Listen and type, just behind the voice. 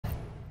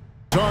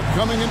Are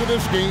coming into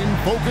this game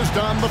focused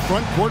on the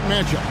front court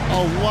matchup.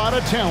 A lot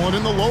of talent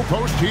in the low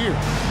post here.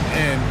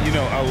 And, you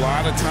know, a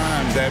lot of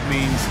times that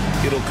means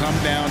it'll come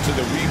down to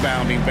the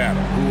rebounding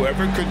battle.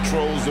 Whoever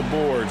controls the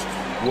boards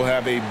will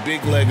have a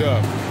big leg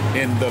up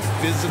in the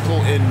physical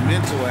and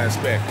mental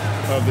aspect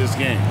of this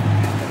game.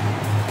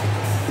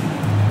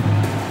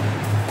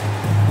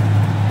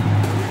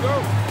 Here we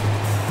go.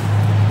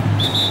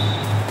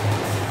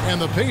 And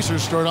the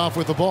Pacers start off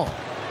with the ball.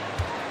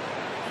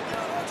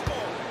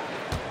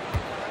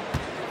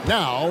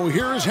 Now,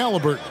 here is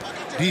Halliburton.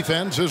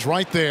 Defense is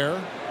right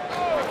there.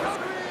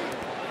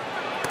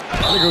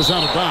 It goes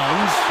out of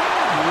bounds.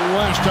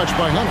 Last touch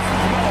by Hunter.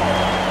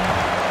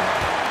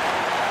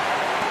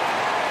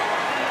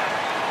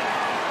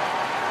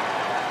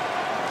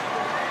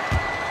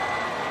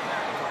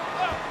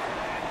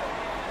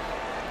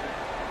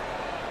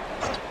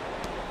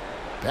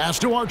 Pass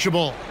to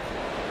Archibald.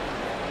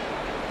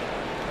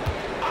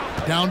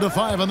 Down to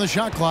 5 on the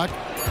shot clock.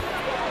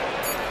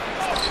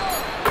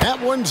 That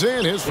one's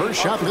in, his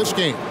first shot this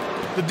game.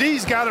 The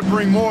D's got to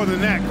bring more than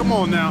that. Come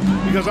on now,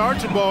 because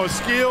Archibald is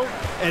skilled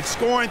at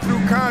scoring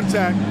through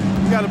contact.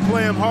 You got to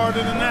play him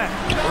harder than that.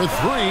 For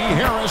 3,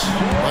 Harris.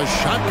 The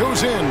shot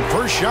goes in.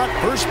 First shot,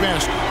 first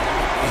basket.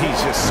 He's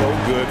just so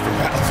good from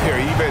out there,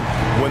 even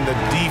when the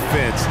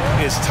defense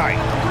is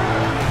tight.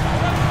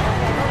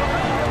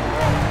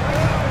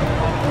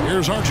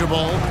 Here's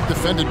Archibald,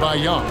 defended by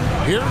Young.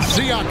 Here's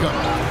Siakam.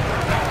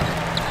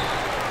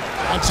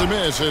 That's a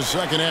miss, his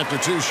second after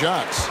 2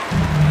 shots.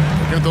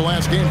 Look at the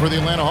last game for the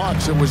Atlanta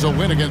Hawks. It was a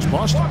win against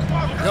Boston.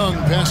 Young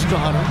pass to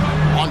Hunter.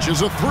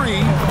 Launches a 3.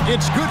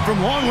 It's good from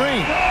long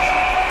range.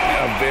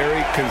 A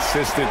very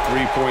consistent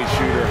three-point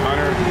shooter.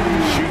 Hunter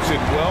shoots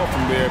it well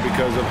from there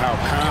because of how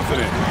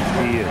confident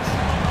he is.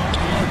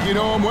 You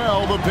know him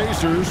well, the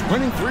Pacers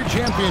winning 3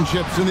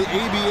 championships in the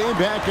ABA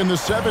back in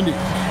the 70s.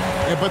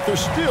 But they're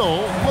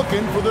still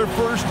looking for their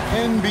first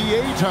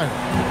NBA title.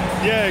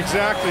 Yeah,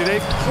 exactly.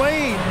 They've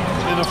played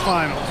in the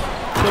finals.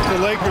 Took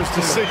the Lakers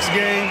to 6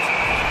 games,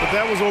 but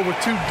that was over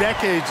 2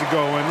 decades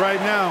ago. And right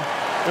now,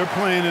 they're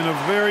playing in a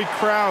very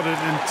crowded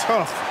and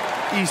tough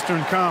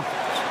Eastern Conference.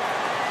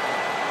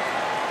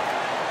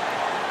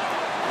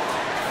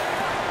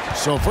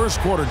 So first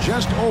quarter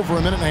just over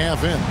a minute and a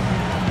half in.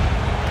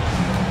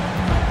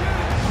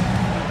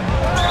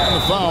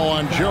 And the foul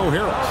on Joe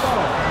Harris.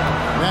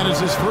 That is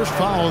his first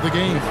foul of the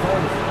game.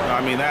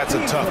 I mean, that's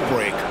a tough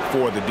break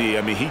for the D.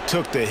 I mean, he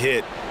took the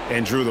hit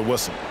and drew the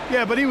whistle.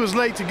 Yeah, but he was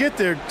late to get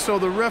there, so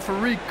the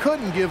referee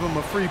couldn't give him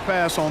a free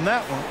pass on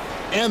that one.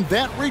 And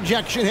that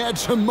rejection had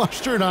some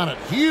mustard on it.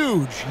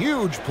 Huge,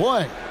 huge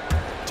play.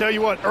 Tell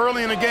you what,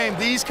 early in the game,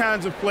 these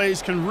kinds of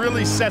plays can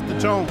really set the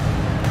tone.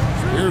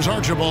 Here's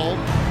Archibald.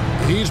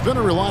 He's been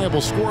a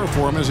reliable scorer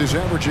for him as he's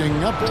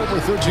averaging up over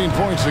 13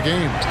 points a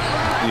game.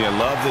 Yeah,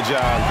 love the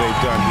job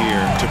they've done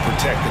here to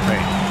protect the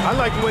paint. I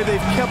like the way they've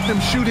kept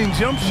them shooting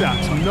jump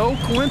shots. No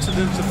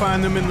coincidence to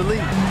find them in the lead.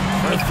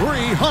 For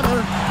 3,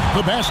 Hunter.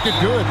 The basket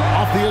good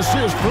off the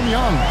assist from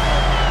Young.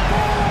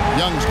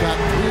 Young's got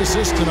 3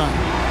 assists tonight.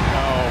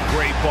 Oh,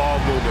 great ball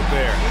movement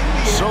there.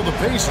 So the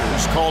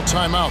Pacers call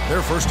timeout,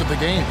 their first of the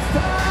game.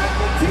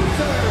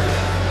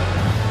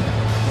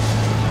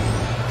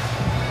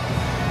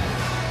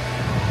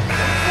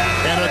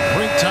 And a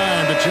great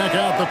time to check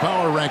out the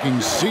power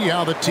rankings. See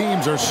how the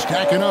teams are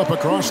stacking up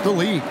across the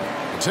league.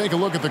 Take a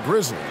look at the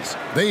Grizzlies.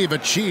 They've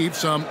achieved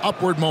some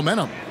upward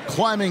momentum,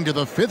 climbing to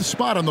the 5th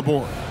spot on the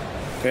board.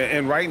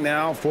 And right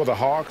now, for the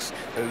Hawks,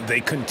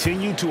 they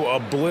continue to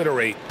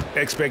obliterate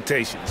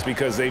expectations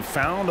because they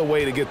found a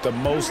way to get the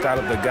most out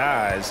of the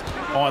guys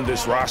on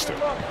this roster.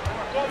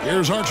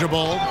 Here's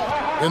Archibald.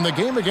 In the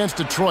game against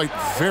Detroit,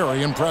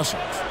 very impressive.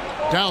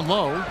 Down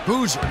low,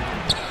 Boozer.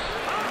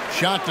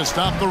 Shot to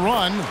stop the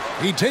run.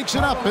 He takes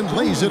it up and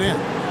lays it in.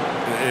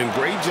 And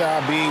great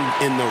job being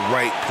in the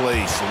right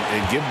place.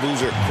 And give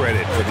Boozer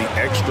credit for the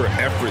extra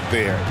effort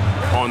there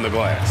on the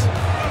glass.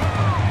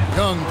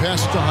 Young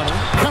pass to Hunter.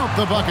 Count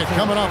the bucket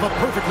coming off a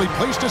perfectly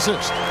placed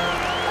assist.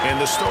 And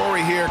the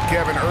story here,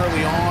 Kevin,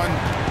 early on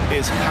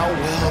is how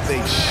well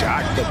they've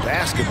shot the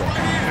basketball.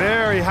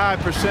 Very high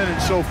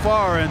percentage so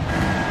far. And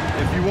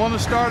if you want to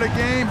start a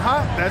game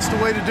hot, that's the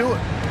way to do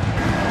it.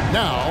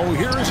 Now,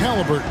 here is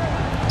Halliburton.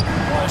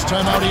 Last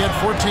time out, he had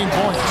 14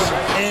 points.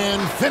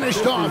 And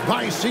finished off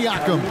by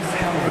Siakam.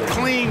 A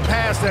clean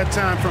pass that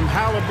time from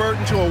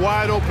Halliburton to a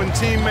wide-open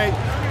teammate.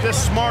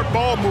 Just smart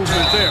ball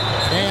movement there.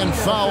 And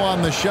foul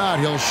on the shot.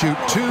 He'll shoot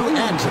 2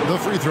 at the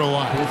free throw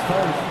line.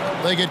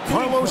 They get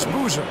Carlos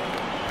Boozer.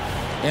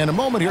 And a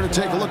moment here to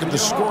take a look at the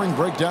scoring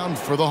breakdown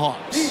for the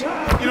Hawks.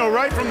 You know,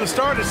 right from the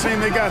start, it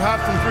seemed they got hot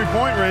from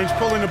three-point range,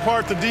 pulling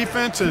apart the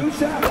defense and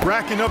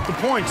racking up the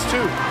points, too.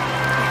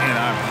 And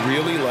I've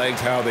really liked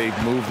how they've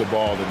moved the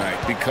ball tonight.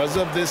 Because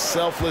of this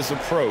selfless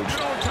approach,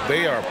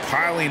 they are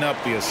piling up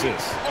the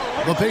assists.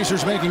 The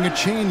Pacers making a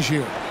change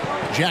here.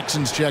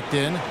 Jackson's checked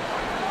in.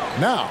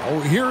 Now,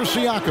 here's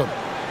Siakam.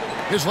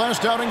 His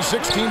last outing,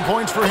 16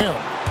 points for him.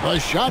 The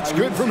shot's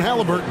good from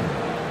Halliburton.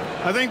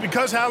 I think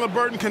because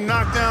Halliburton can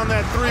knock down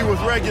that three with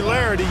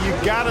regularity, you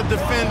got to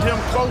defend him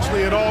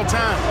closely at all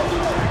times.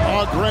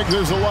 Greg,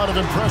 there's a lot of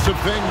impressive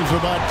things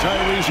about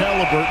Tyrese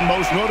Halliburton,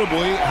 most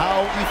notably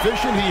how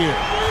efficient he is.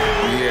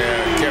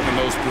 Yeah, Kevin,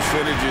 those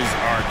percentages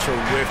are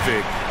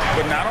terrific.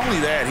 But not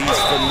only that, he's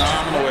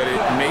phenomenal at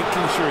it,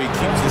 making sure he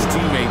keeps his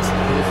teammates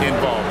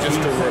involved. Just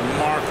a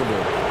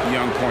remarkable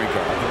young point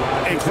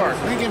guard. Hey, Clark,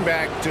 thinking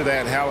back to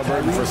that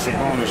Halliburton for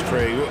Sabonis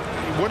trade,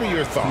 what are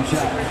your thoughts?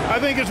 I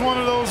think it's one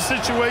of those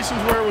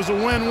situations where it was a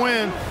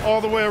win-win all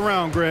the way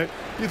around, Greg.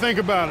 You think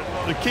about it.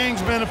 The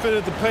Kings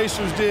benefited, the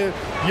Pacers did.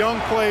 Young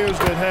players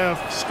that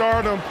have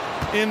stardom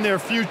in their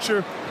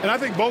future. And I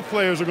think both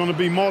players are going to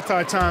be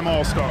multi-time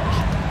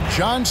All-Stars.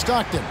 John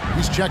Stockton,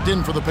 he's checked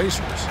in for the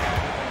Pacers.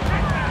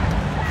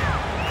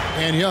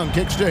 And Young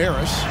kicks to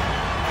Harris.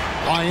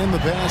 Ryan the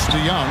pass to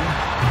Young.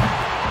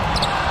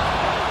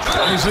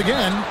 Tries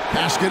again.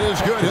 Basket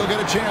is good. He'll get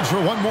a chance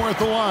for one more at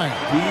the line.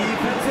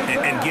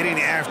 And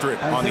getting after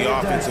it on the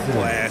offensive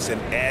glass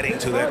and adding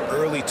to that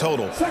early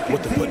total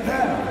with the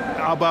putback.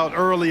 How about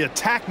early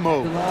attack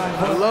mode?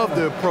 I love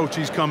the approach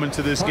he's coming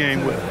to this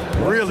game with.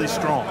 Really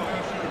strong.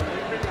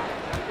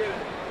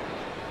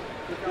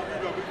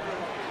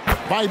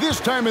 By this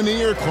time in the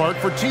year, Clark,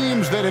 for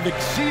teams that have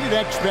exceeded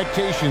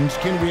expectations,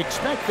 can we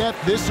expect that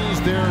this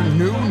is their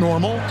new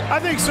normal? I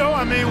think so.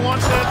 I mean,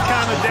 once that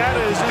kind of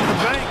data is in the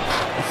bank,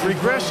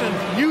 regression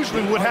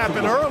usually would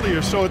happen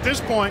earlier. So at this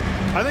point,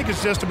 I think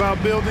it's just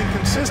about building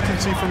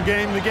consistency from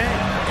game to game.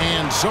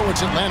 And so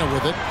it's Atlanta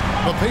with it.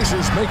 The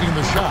Pacers making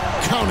the shot.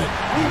 Count it.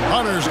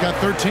 Hunter's got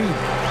 13.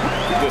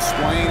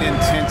 Displaying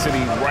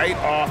intensity right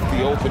off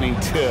the opening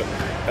tip,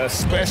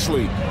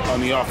 especially on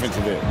the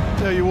offensive end.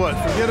 Tell you what,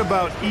 forget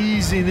about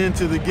easing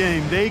into the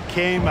game. They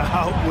came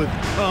out with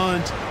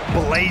guns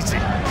blazing.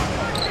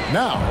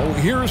 Now,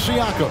 here's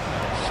Siakam.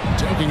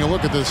 Taking a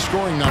look at the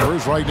scoring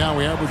numbers, right now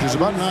he averages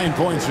about 9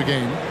 points a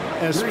game.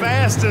 As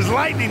fast as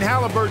lightning,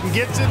 Halliburton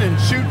gets it and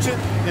shoots it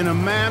in a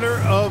matter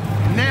of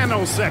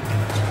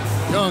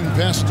nanoseconds. Young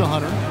pass to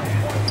Hunter.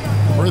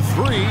 For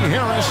three,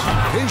 Harris.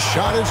 His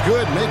shot is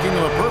good, making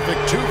him a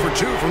perfect 2 for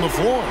 2 from the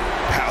floor.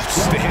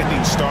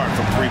 Outstanding start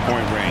from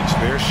three-point range.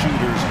 Their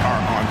shooters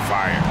are on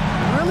fire.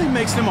 It really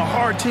makes them a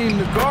hard team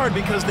to guard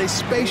because they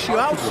space you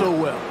out so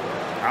well.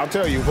 I'll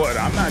tell you what,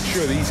 I'm not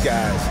sure these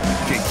guys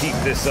can keep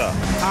this up.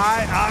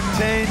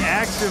 High-octane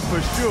action for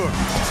sure.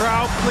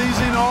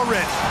 Crowd-pleasing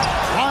already.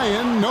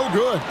 Ryan, no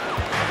good.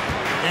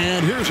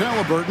 And here's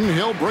Halliburton.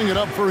 He'll bring it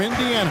up for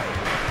Indiana.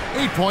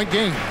 8-point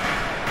game.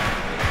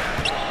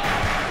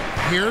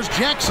 Here's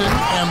Jackson,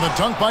 and the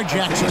dunk by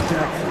Jackson.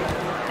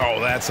 Oh,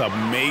 that's a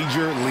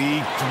major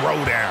league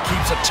throwdown.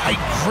 Keeps a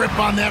tight grip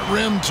on that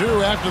rim,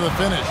 too, after the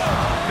finish.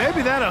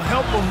 Maybe that'll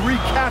help them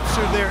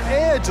recapture their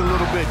edge a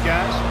little bit,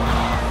 guys.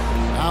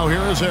 Now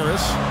here is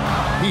Harris.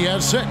 He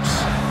has 6.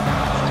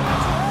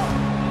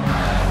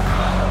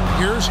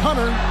 Here's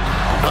Hunter.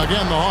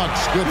 Again, the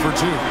Hawks good for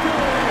 2.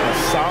 A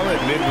solid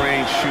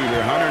mid-range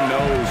shooter. Hunter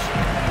knows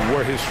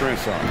where his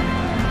strengths are.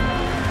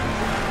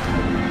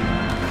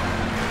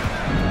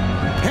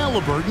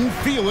 Halliburton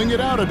feeling it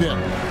out a bit.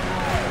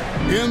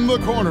 In the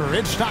corner,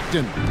 it's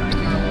Stockton.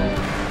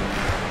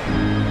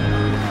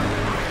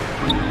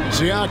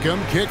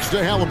 Siakam kicks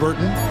to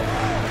Halliburton.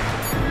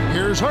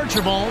 Here's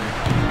Archibald.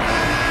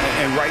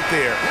 And right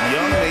there,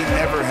 Young may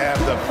never have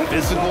the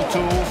physical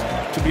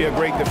tools to be a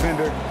great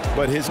defender,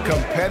 but his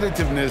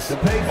competitiveness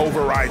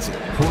overrides it.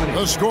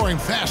 The scoring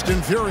fast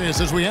and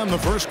furious as we end the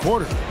first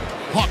quarter.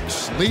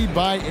 Hawks lead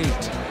by 8.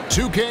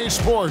 2K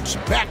Sports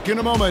back in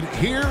a moment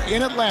here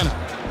in Atlanta.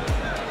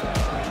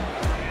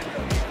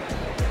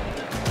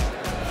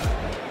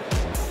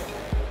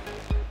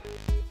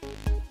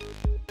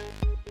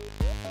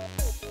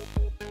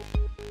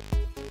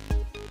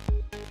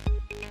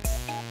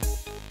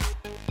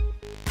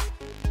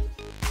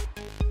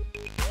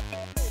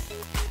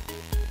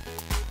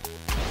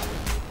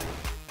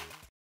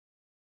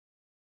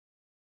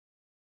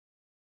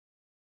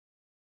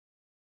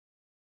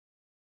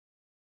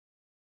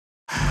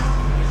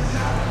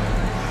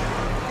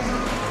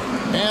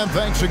 And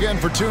thanks again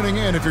for tuning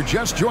in. If you're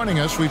just joining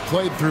us, we've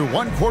played through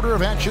 1 quarter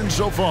of action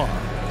so far.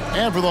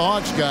 And for the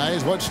Hawks,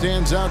 guys, what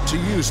stands out to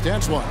you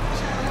stats-wise?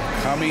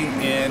 Coming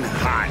in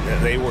hot.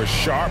 They were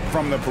sharp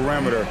from the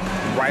perimeter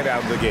right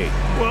out of the gate.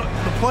 Well,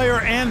 the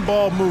player and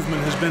ball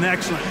movement has been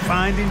excellent.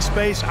 Finding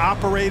space,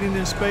 operating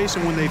in space,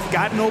 and when they've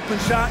gotten open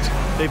shots,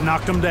 they've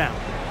knocked them down.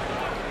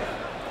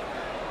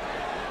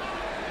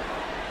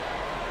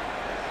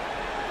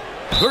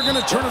 They're going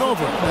to turn it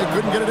over. They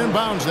couldn't get it in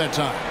bounds that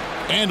time.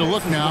 And a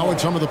look now at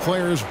some of the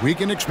players we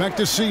can expect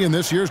to see in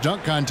this year's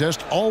dunk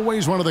contest.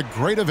 Always one of the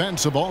great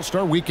events of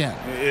All-Star Weekend.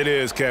 It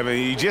is, Kevin.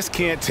 You just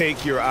can't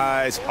take your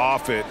eyes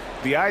off it.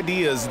 The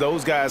ideas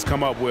those guys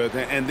come up with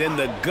and then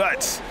the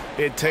guts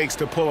it takes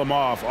to pull them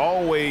off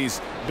always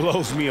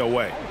blows me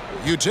away.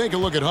 You take a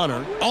look at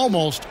Hunter,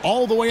 almost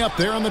all the way up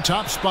there in the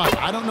top spot.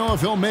 I don't know if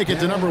he'll make it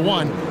to number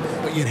 1,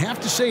 but you'd have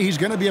to say he's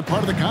going to be a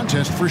part of the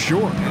contest for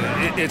sure.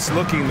 It's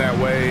looking that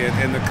way,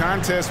 and the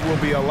contest will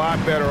be a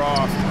lot better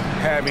off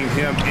having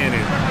him in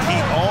it. He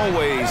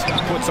always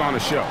puts on a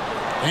show.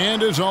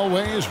 And as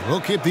always, we'll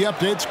keep the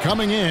updates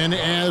coming in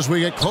as we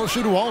get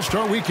closer to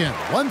All-Star Weekend.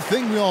 One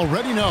thing we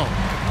already know,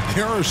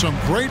 there are some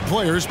great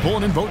players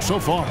pulling in votes so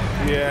far.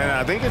 Yeah,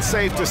 I think it's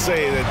safe to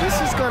say that this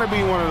is going to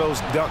be one of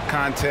those dunk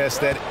contests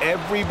that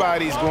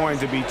everybody's going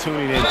to be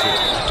tuning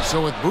into.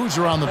 So with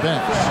Boozer on the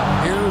bench,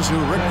 here's who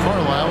Rick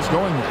Carlisle's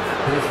going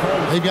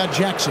with. They've got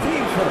Jackson.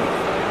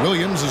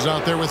 Williams is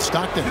out there with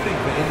Stockton.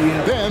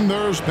 Then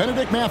there's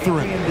Benedict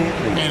Mathurin.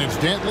 And it's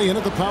Dantley in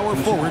at the power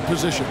forward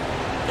position.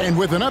 And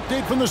with an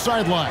update from the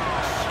sidelines,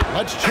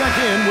 let's check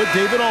in with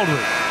David Aldridge.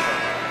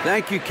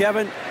 Thank you,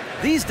 Kevin.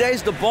 These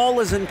days, the ball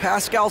is in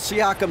Pascal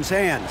Siakam's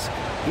hands.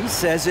 He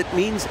says it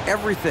means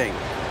everything.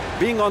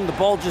 Being on the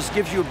ball just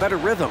gives you a better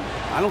rhythm.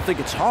 I don't think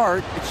it's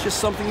hard. It's just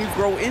something you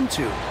grow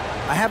into.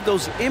 I have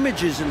those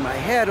images in my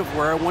head of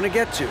where I want to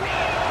get to.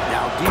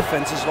 Now,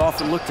 defenses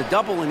often look to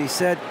double, and he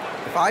said,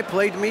 if I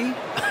played me,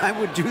 I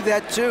would do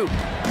that too.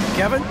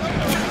 Kevin?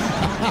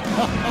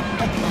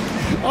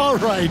 All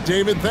right,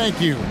 David,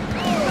 thank you.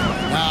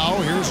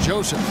 Now, here's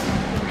Joseph.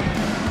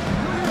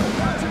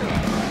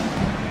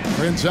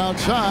 Prince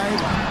outside.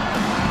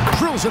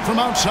 Drills it from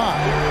outside.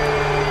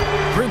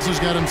 Prince has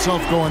got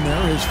himself going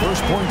there. His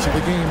first points of the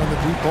game on the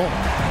deep ball.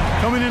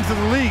 Coming into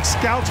the league,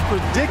 scouts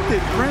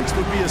predicted Prince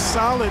would be a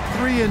solid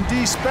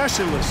 3-and-D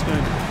specialist,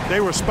 and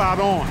they were spot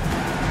on.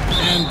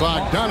 And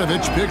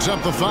Bogdanovich picks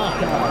up the foul.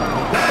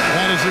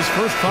 That is his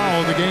first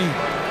foul of the game.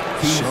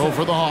 So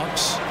for the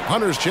Hawks,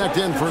 Hunter's checked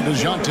in for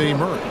DeJounte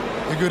Murray.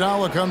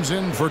 Iguodala comes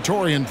in for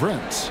Taurean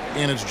Prince.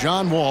 And it's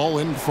John Wall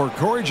in for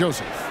Corey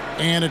Joseph.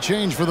 And a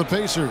change for the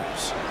Pacers.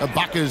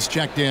 Ibaka's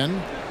checked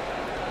in.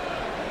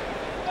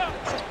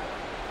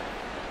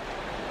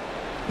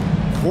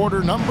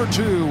 Quarter number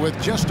 2 with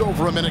just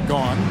over a minute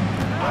gone.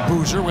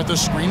 Boozer with the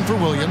screen for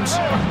Williams.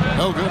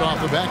 No good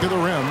off the back of the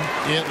rim.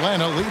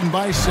 Atlanta leading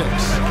by 6.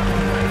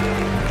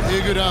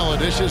 Iguodala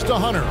dishes to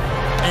Hunter.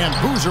 And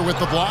Boozer with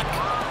the block.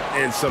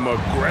 And some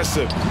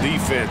aggressive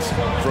defense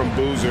from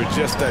Boozer,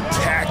 just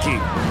attacking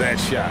that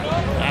shot.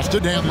 Pass to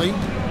Dantley.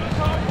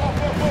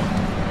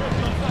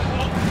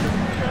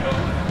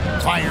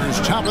 Fires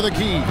top of the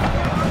key.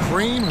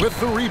 Green with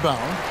the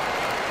rebound.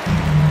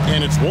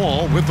 And it's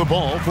Wall with the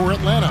ball for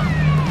Atlanta.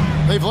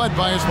 They've led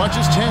by as much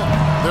as 10.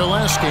 Their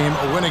last game,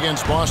 a win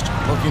against Boston,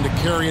 looking to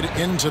carry it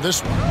into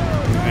this one.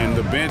 And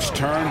the bench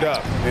turned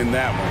up in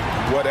that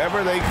one.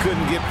 Whatever they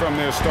couldn't get from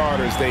their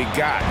starters, they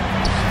got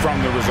from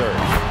the reserves.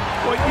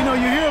 Well, you know,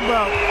 you hear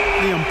about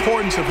the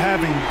importance of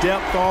having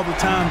depth all the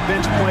time,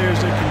 bench players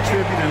that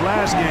contribute. In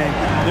last game,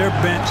 their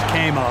bench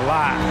came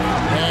alive.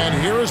 And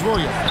here is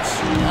Williams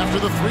after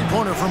the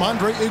three-pointer from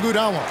Andre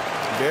Iguodala.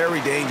 Very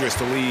dangerous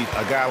to leave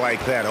a guy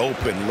like that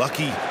open.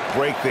 Lucky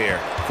break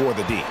there for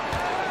the D.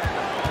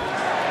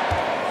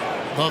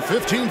 The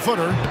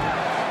 15-footer.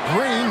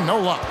 Green, no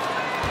luck.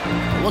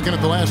 Looking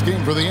at the last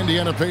game for the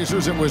Indiana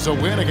Pacers, it was a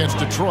win against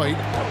Detroit.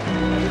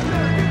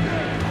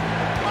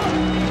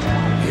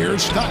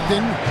 Here's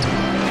Stockton.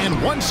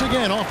 And once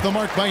again off the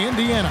mark by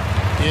Indiana.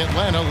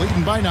 Atlanta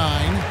leading by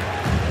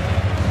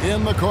 9.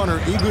 In the corner,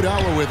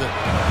 Iguodala with it.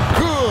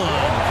 Good.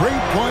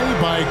 Great play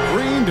by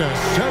Green to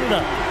set it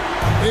up.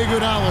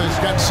 Iguodala's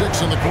got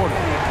 6 in the quarter.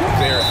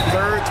 Their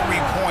third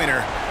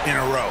three-pointer in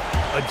a row.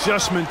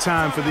 Adjustment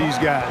time for these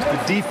guys.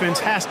 The defense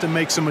has to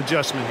make some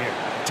adjustment here.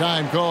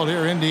 Time called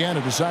here.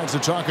 Indiana decides to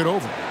talk it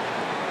over.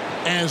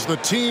 As the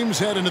teams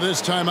head into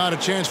this timeout, a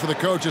chance for the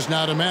coaches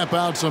now to map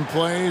out some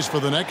plays for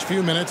the next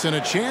few minutes and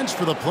a chance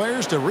for the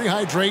players to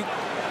rehydrate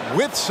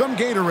with some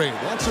Gatorade.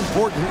 That's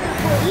important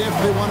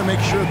if they want to make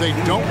sure they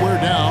don't wear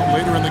down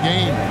later in the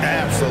game.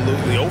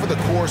 Absolutely. Over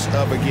the course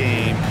of a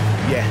game,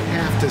 you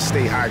have to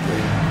stay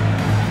hydrated.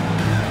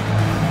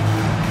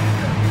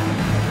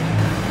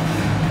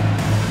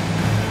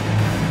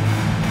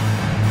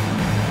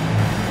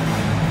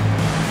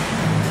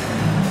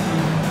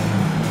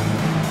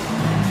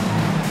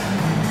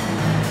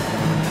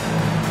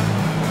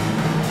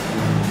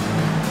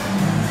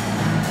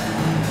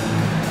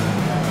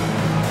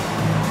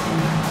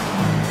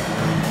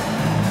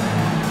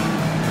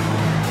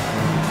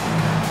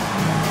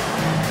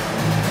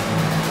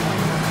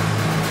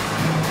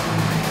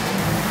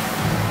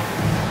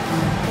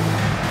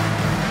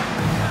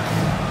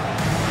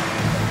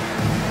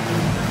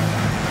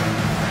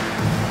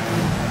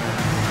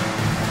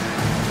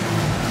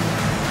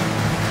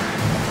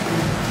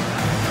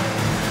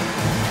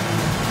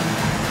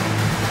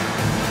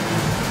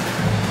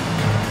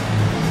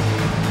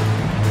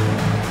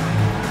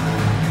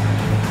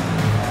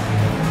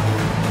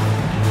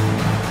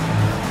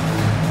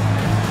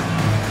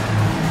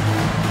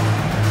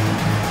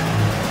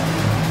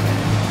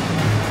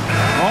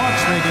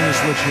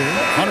 Switch here.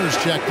 Hunter's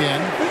checked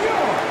in.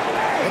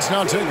 Let's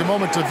now take a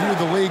moment to view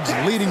the league's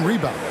leading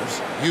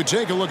rebounders. You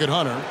take a look at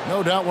Hunter,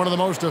 no doubt one of the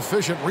most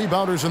efficient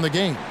rebounders in the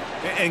game.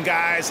 And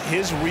guys,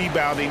 his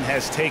rebounding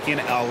has taken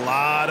a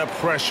lot of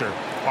pressure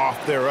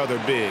off their other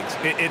bigs.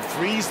 It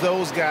frees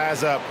those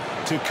guys up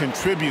to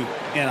contribute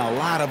in a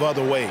lot of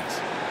other ways.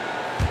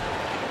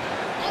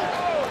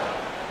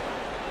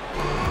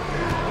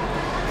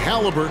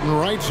 Halliburton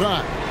right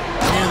side.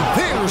 And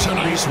there's a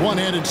nice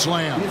one-handed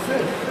slam.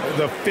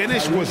 The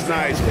finish was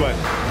nice, but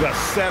the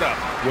setup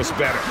was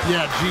better.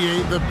 Yeah,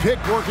 G.A., the pick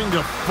working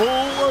to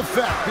full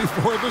effect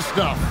before the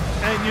stuff.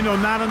 And, you know,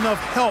 not enough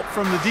help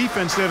from the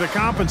defense there to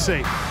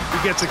compensate.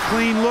 He gets a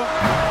clean look,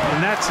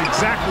 and that's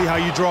exactly how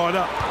you draw it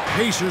up.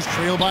 Pacers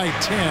trail by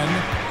 10.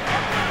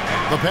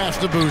 The pass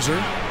to Boozer.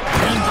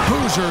 And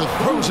Boozer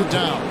throws it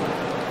down.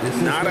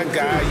 Not a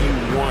guy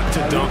you want to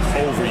dunk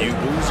over you.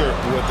 Boozer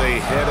with a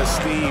head of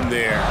steam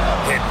there,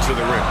 heading to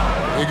the rim.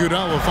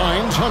 Iguodala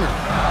finds Hunter.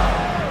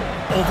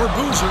 Over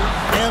Boozer,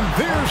 and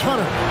there's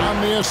Hunter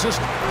on the assist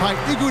by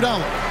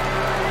Iguodala.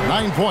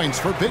 9 points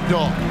for Big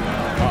Dog.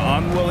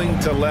 Unwilling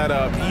to let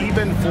up,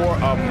 even for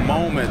a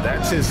moment.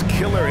 That's his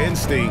killer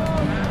instinct,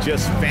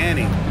 just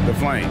fanning the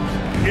flames.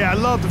 Yeah, I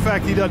love the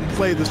fact he doesn't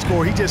play the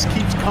score. He just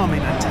keeps coming,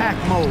 attack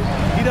mode.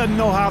 He doesn't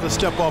know how to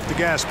step off the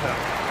gas pedal.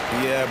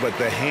 Yeah, but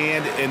the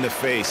hand in the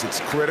face, it's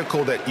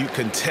critical that you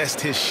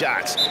contest his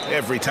shots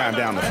every time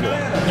down the floor.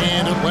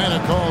 And Atlanta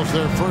calls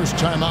their first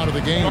time out of the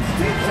game.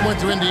 They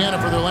went to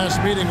Indiana for their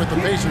last meeting with the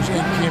Pacers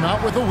and came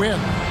out with a win.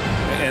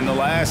 And the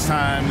last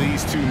time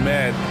these two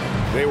met,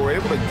 they were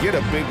able to get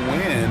a big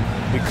win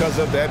because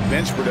of that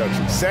bench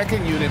production.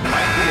 Second unit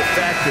might be a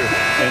factor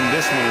in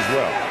this one as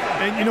well.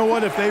 And you know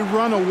what? If they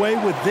run away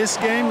with this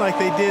game like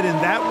they did in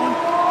that one,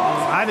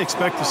 I'd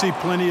expect to see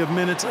plenty of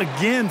minutes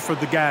again for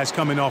the guys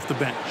coming off the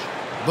bench.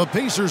 The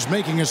Pacers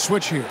making a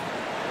switch here.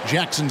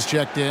 Jackson's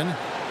checked in.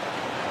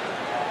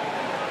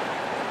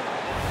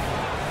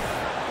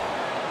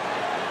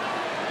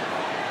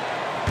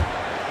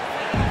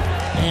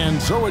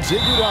 And so it's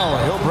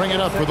Iguodala. He'll bring it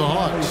up for the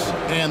Hawks.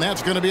 And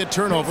that's going to be a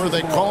turnover.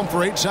 They call him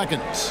for 8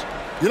 seconds.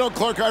 You know,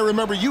 Clark, I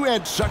remember you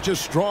had such a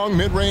strong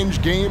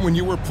mid-range game when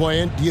you were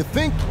playing. Do you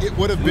think it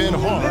would have been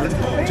hard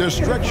to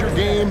stretch your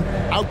game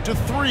out to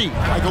 3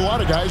 like a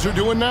lot of guys are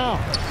doing now?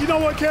 You know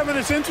what, Kevin?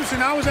 It's interesting.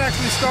 I was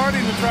actually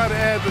starting to try to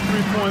add the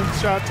three-point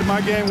shot to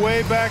my game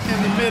way back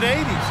in the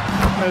mid-'80s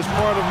as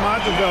part of my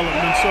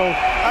development. So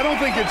I don't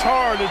think it's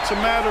hard. It's a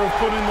matter of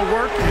putting the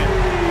work in.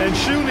 And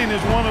shooting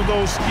is one of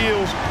those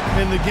skills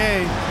in the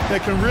game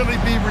that can really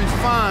be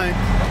refined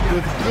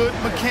with good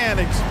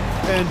mechanics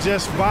and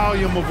just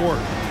volume of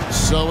work.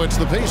 So it's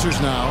the Pacers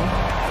now,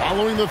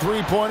 following the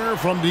three-pointer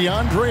from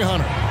DeAndre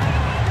Hunter.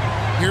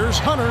 Here's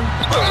Hunter.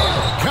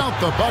 Count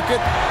the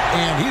bucket,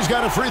 and he's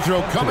got a free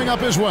throw coming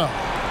up as well.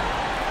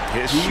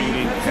 His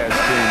shooting has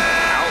been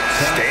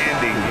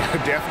outstanding.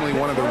 Definitely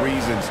one of the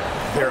reasons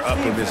they're up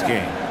in this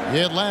game.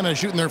 Atlanta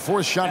shooting their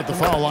 4th shot at the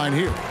foul line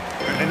here.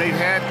 And they've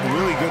had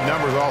really good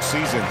numbers all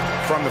season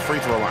from the free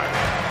throw line.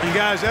 And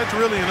guys, that's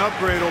really an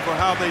upgrade over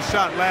how they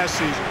shot last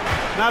season.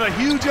 Not a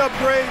huge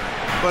upgrade,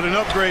 but an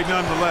upgrade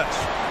nonetheless.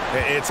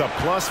 It's a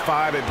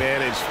 +5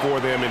 advantage for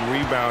them in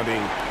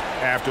rebounding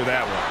after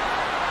that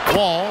one.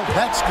 Wall,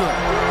 that's good.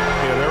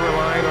 Yeah, they're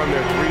relying on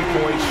their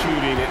three-point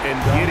shooting and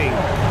getting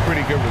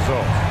pretty good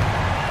results.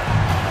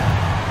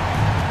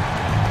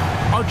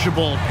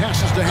 Archibald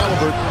passes to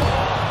Halliburton,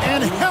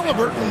 and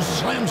Halliburton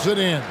slams it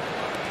in.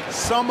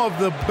 Some of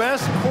the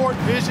best court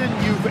vision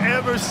you've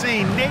ever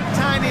seen. Nate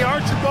Tiny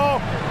Archibald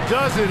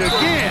does it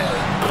again.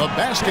 The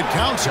basket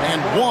counts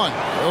and 1.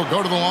 He'll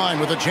go to the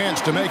line with a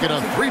chance to make it a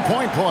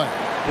 3-point play.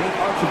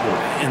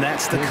 And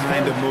that's the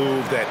kind of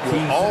move that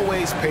will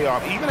always pay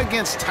off, even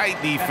against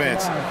tight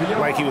defense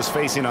like he was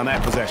facing on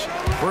that possession.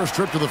 First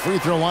trip to the free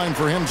throw line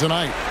for him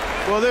tonight.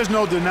 Well, there's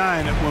no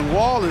denying it. When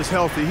Wall is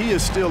healthy, he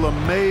is still a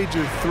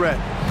major threat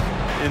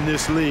in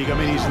this league. I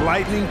mean, he's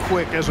lightning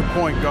quick as a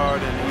point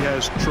guard, and he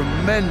has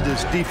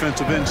tremendous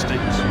defensive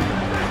instincts.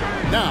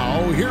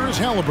 Now, here is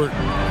Halliburton.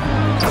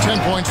 10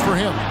 points for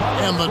him,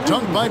 and the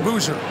dunk by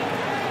Boozer.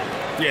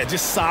 Yeah,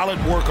 just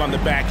solid work on the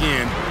back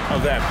end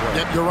of that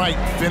play. Yep, you're right.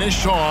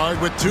 Finished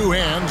hard with 2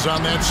 hands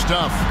on that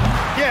stuff.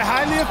 Yeah,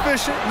 highly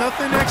efficient.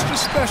 Nothing extra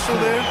special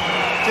there.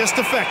 Just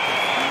effective.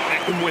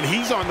 And when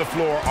he's on the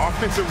floor,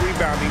 offensive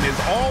rebounding is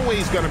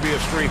always going to be a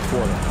strength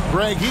for them.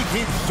 Greg, he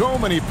keeps so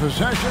many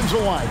possessions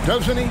alive,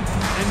 doesn't he?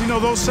 And, you know,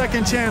 those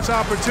second-chance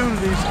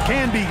opportunities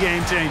can be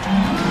game-changing.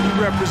 He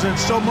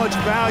represents so much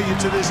value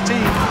to this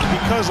team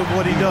because of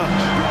what he does.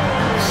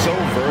 So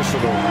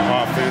versatile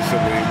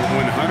offensively.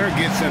 When Hunter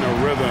gets in a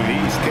rhythm,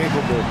 he's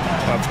capable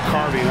of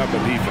carving up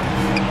a defense.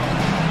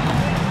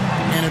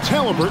 And it's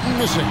Halliburton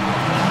missing.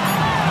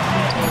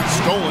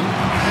 Stolen.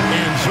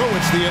 And so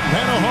it's the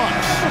Atlanta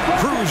Hawks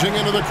cruising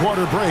into the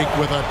quarter break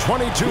with a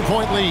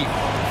 22-point lead.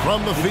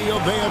 From the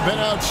field, they have been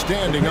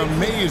outstanding.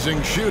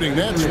 Amazing shooting.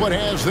 That's what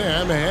has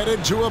them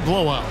headed to a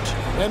blowout.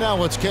 And now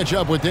let's catch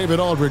up with David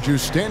Aldridge,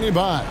 who's standing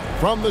by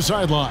from the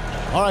sideline.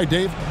 All right,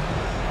 Dave.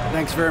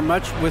 Thanks very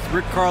much. With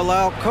Rick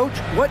Carlisle. Coach,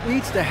 what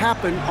needs to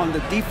happen on the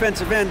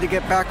defensive end to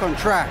get back on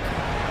track?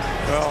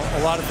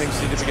 Well, a lot of things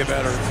need to get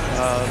better.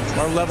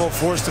 Our level of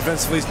force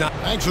defensively is not.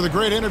 Thanks for the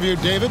great interview,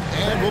 David.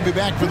 And we'll be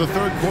back for the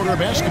third quarter of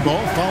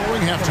basketball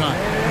following halftime.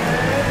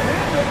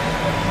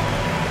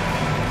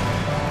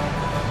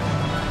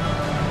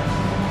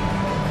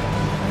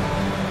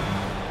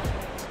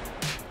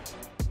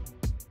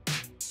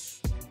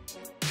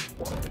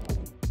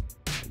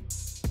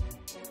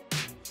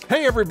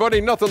 Hey everybody,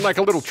 nothing like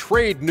a little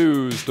trade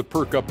news to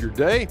perk up your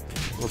day.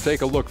 We'll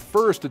take a look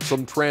first at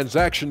some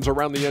transactions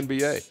around the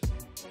NBA.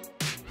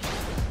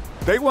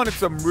 They wanted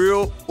some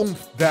real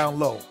oomph down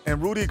low,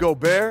 and Rudy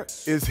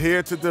Gobert is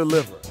here to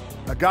deliver.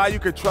 A guy you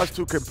can trust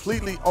to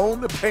completely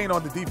own the paint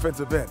on the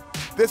defensive end.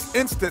 This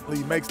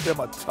instantly makes them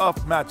a tough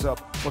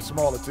matchup for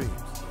smaller teams.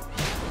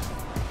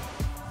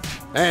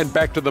 And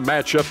back to the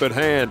matchup at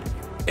hand.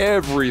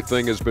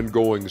 Everything has been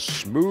going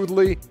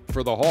smoothly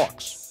for the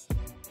Hawks.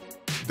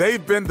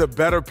 They've been the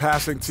better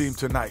passing team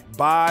tonight,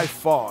 by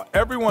far.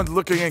 Everyone's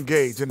looking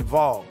engaged,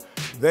 involved.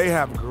 They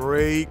have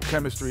great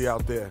chemistry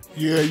out there.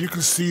 Yeah, you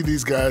can see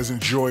these guys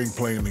enjoying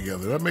playing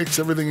together. That makes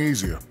everything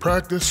easier.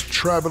 Practice,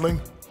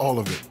 traveling, all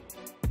of it.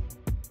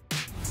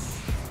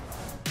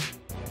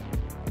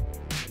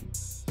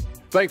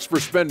 Thanks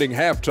for spending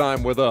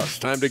halftime with us.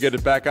 Time to get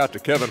it back out to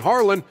Kevin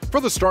Harlan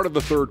for the start of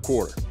the third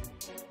quarter.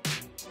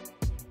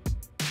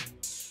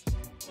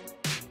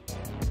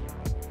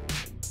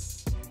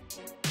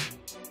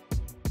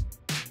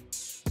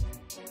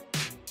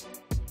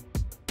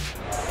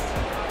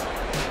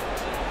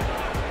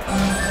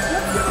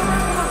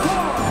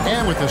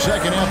 And with the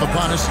second half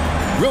upon us,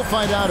 we'll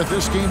find out if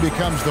this game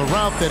becomes the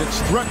route that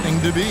it's threatening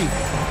to be.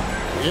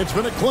 It's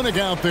been a clinic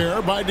out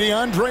there by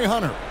DeAndre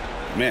Hunter.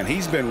 Man,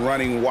 he's been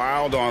running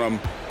wild on them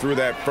through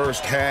that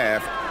first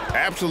half.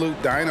 Absolute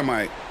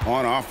dynamite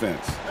on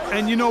offense.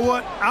 And you know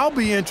what? I'll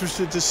be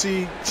interested to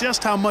see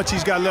just how much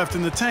he's got left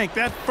in the tank.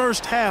 That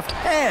first half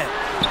had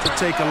to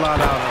take a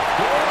lot out of it.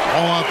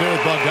 All out there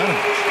with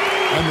Bogdanovich.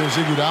 And there's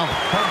Iguodala.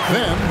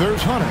 Then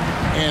there's Hunter.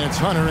 And it's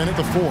Hunter in at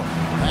the 4.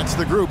 That's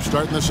the group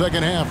starting the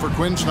second half for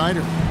Quinn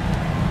Snyder.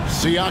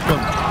 Siakam.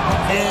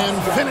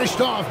 And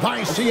finished off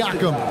by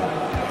Siakam.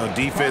 A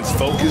defense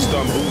focused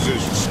on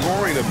Boozer's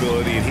scoring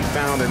ability, and he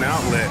found an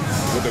outlet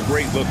with a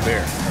great look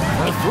there.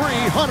 For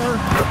 3, Hunter.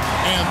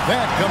 And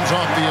that comes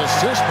off the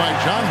assist by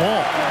John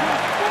Wall.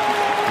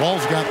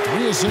 Wall's got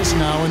 3 assists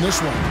now in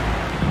this one.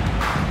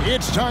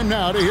 It's time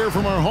now to hear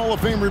from our Hall of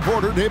Fame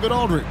reporter, David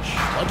Aldridge.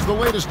 What's the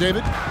latest,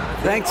 David?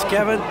 Thanks,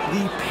 Kevin.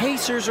 The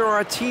Pacers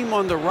are a team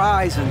on the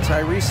rise, and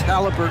Tyrese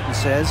Halliburton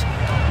says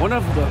one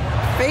of the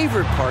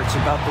favorite parts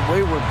about the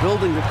way we're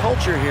building the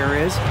culture here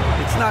is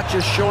it's not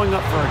just showing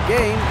up for a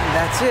game, and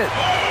that's it.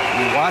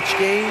 We watch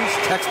games,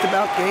 text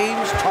about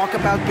games, talk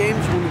about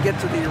games when we get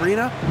to the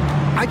arena.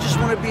 I just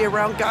want to be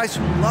around guys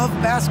who love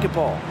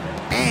basketball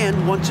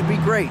and want to be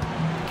great.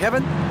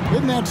 Kevin?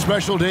 Isn't that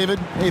special, David?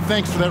 Hey,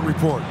 thanks for that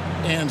report.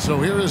 And so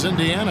here is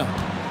Indiana.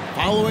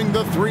 Following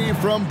the 3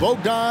 from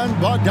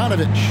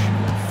Bogdanovich.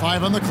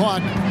 5 on the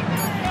clock.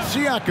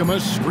 Siakam, a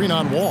screen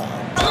on Wall.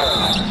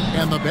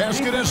 And the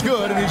basket is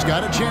good, and he's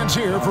got a chance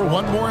here for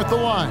one more at the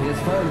line.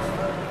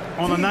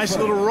 On a nice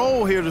little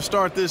roll here to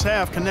start this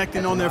half,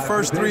 connecting on their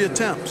first 3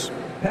 attempts.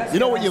 You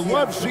know what you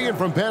love seeing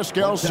from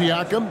Pascal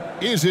Siakam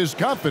is his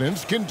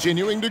confidence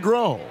continuing to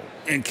grow.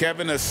 And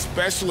Kevin,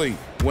 especially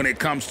when it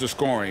comes to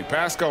scoring.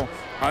 Pascal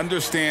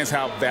understands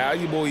how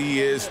valuable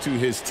he is to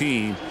his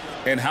team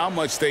and how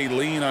much they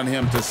lean on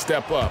him to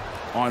step up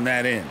on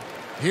that end.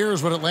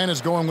 Here's what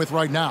Atlanta's going with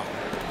right now.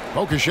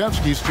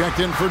 Pokusevski's checked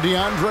in for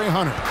DeAndre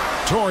Hunter.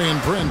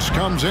 Taurean Prince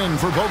comes in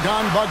for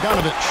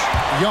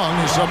Bogdanovich. Young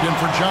is subbed in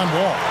for John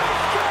Wall.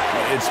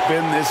 It's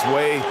been this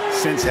way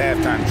since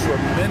halftime.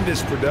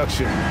 Tremendous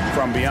production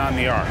from beyond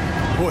the arc.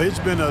 Boy, it's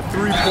been a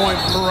 3-point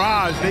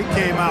barrage. They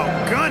came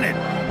out gunning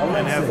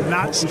and have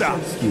not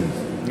stopped.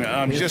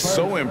 I'm just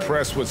so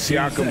impressed with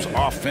Siakam's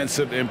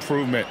offensive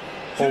improvement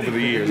over the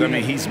years. I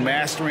mean, he's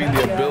mastering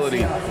the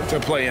ability to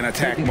play in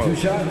attack mode.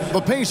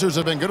 The Pacers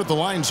have been good at the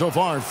line so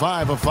far,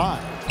 5 of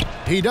 5.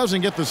 He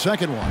doesn't get the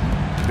second one.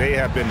 They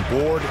have been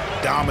board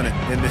dominant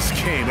in this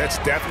game. That's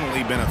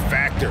definitely been a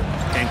factor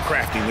in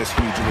crafting this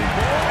huge lead.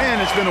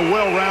 And it's been a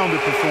well-rounded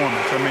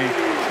performance. I mean,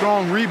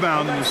 strong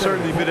rebounding has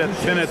certainly been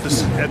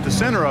at the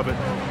center of it,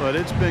 but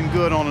it's been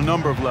good on a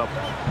number of levels.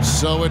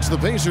 So it's the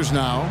Pacers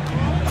now,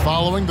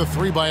 following the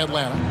 3 by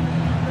Atlanta.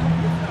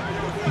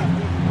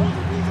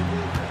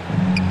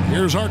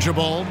 Here's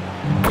Archibald.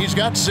 He's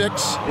got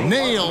 6.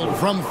 Nailed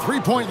from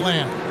three-point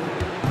land.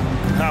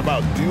 How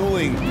about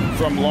dueling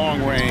from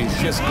long range,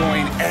 just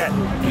going at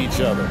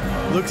each other?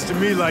 Looks to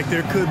me like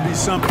there could be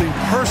something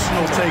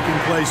personal taking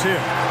place here.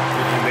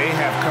 And they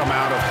have come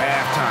out of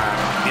halftime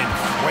in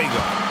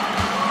fuego.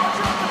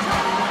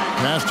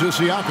 Pass to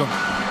Siakam.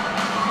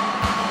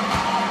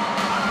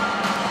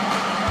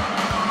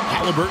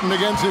 Halliburton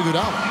against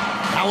Iguodala.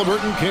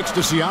 Halliburton kicks to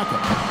Siakam.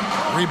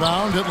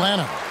 Rebound,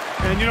 Atlanta.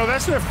 And, you know,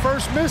 that's their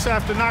first miss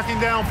after knocking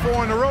down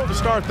 4 in a row to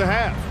start the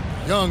half.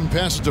 Young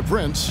passes to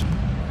Prince.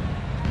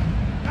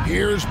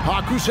 Here's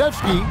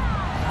Pokusevski.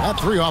 That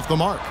 3 off the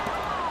mark.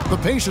 The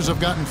Pacers have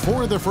gotten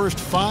 4 of their first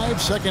 5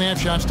 second-half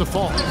shots to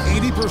fall.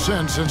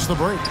 80% since the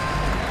break.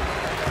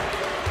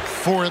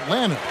 For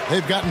Atlanta,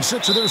 they've gotten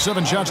 6 of their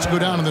 7 shots to go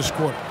down in this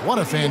quarter. What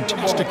a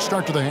fantastic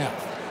start to the half.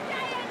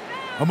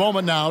 A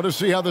moment now to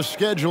see how the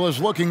schedule is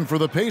looking for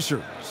the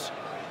Pacers.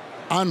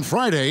 On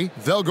Friday,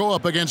 they'll go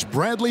up against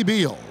Bradley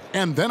Beal.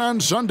 And then on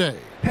Sunday,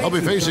 They'll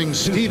be facing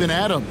Steven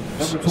Adams.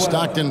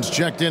 Stockton's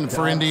checked in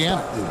for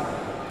Indiana.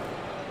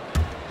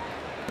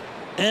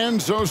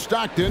 And so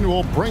Stockton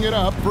will bring it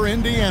up for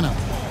Indiana.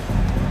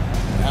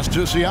 Pass to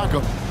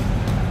Siakam.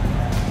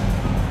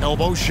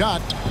 Elbow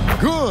shot.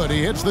 Good.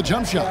 He hits the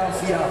jump shot.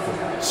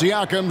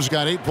 Siakam's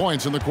got 8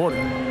 points in the quarter.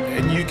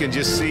 And you can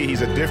just see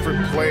he's a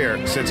different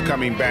player since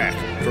coming back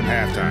from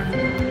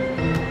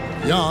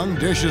halftime. Young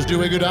dishes to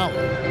Iguodala.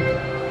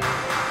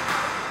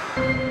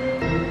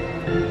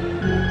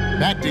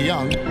 Back to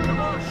Young.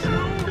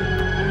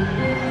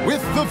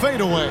 With the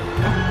fadeaway.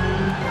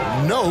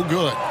 No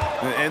good.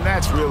 And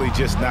that's really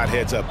just not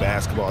heads-up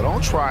basketball.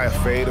 Don't try a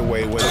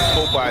fadeaway when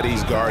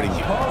nobody's guarding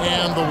you.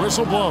 And the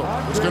whistle blows.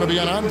 It's going to be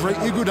on Andre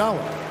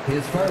Iguodala.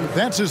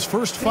 That's his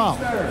first foul.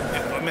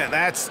 Man,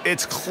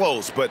 it's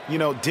close, but,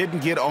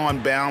 didn't get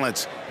on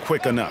balance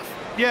quick enough.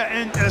 Yeah,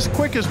 and as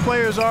quick as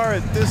players are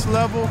at this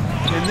level,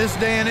 in this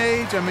day and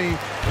age,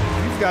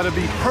 you've got to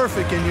be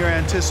perfect in your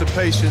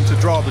anticipation to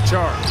draw the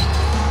charge.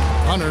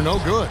 Hunter, no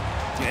good.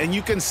 And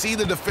you can see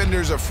the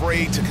defenders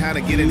afraid to kind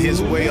of get in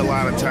his way a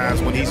lot of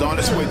times when he's on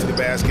his way to the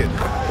basket.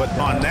 But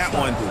on that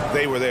one,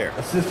 they were there.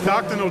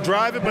 Stockton will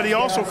drive it, but he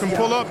also can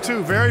pull up,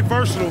 too. Very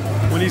versatile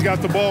when he's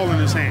got the ball in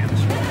his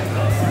hands.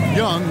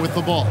 Young with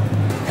the ball.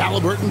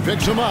 Halliburton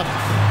picks him up.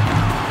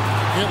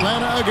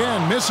 Atlanta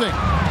again missing.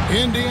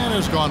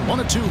 Indiana's gone 1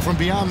 of 2 from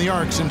beyond the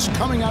arc since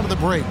coming out of the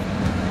break.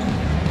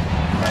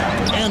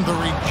 And the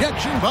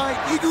rejection by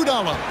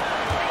Iguodala.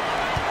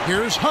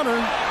 Here's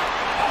Hunter.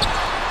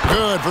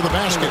 Good for the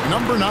basket,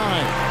 number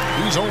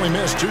 9. He's only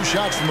missed 2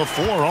 shots from the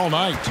floor all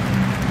night.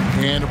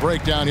 And a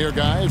breakdown here,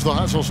 guys, the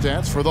hustle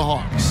stats for the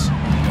Hawks.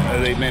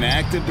 They've been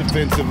active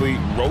defensively,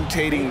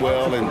 rotating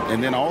well,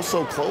 and then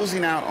also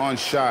closing out on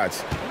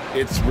shots.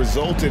 It's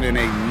resulted in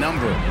a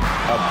number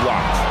of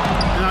blocks.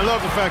 And I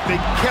love the fact they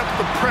kept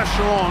the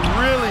pressure on,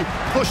 really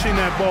pushing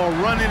that ball,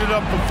 running it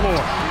up the floor.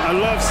 I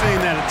love seeing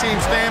that. A team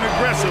staying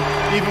aggressive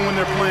even when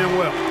they're playing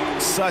well.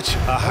 Such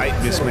a height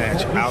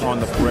mismatch out on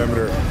the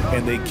perimeter,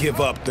 and they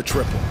give up the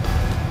triple.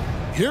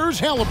 Here's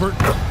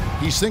Halliburton.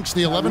 He sinks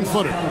the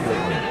 11-footer.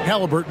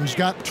 Halliburton's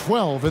got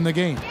 12 in the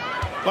game.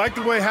 Like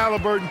the way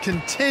Halliburton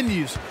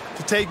continues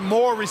to take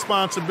more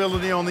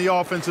responsibility on the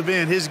offensive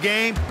end. His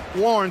game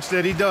warrants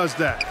that he does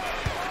that.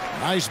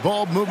 Nice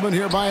ball movement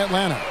here by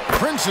Atlanta.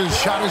 Prince's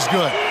shot is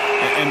good.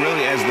 And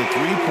really, as the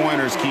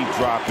three-pointers keep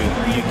dropping,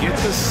 you get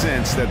the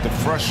sense that the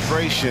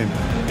frustration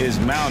is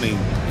mounting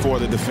for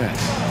the defense.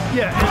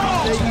 Yeah,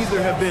 and they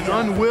either have been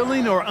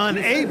unwilling or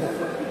unable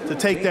to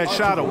take that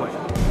shot away.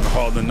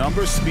 Oh, the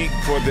numbers speak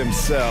for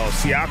themselves.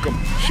 Siakam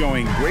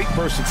showing great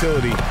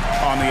versatility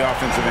on the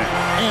offensive end.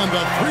 And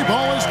the 3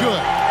 ball is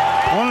good.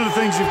 One of the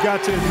things you've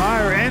got to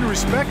admire and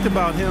respect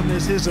about him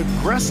is his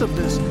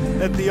aggressiveness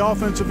at the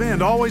offensive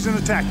end, always in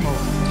attack mode.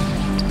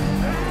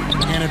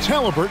 And it's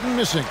Halliburton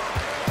missing.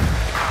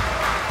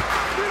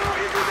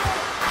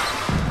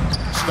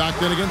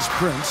 Stockton against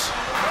Prince.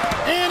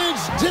 And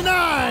it's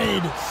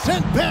denied.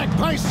 Sent back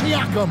by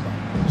Siakam.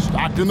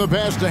 Stockton the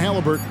pass to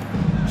Halliburton.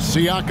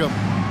 Siakam.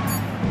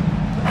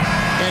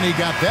 And he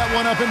got that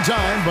one up in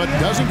time, but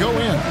doesn't go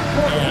in.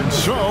 And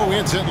so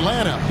it's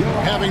Atlanta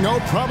having no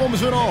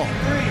problems at all.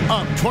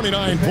 Up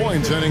 29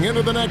 points heading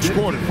into the next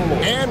quarter.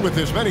 And with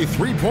as many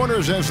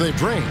three-pointers as they've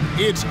drained,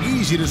 it's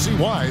easy to see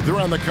why they're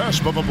on the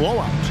cusp of a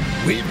blowout.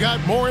 We've got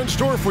more in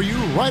store for you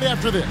right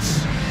after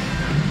this.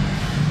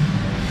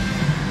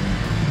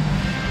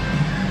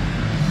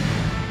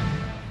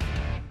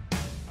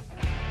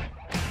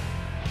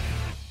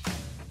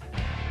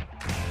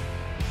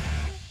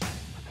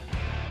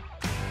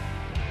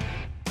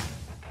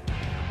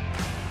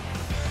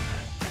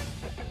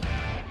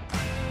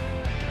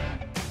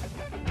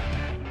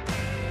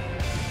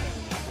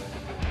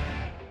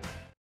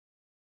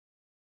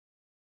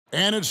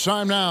 And it's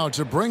time now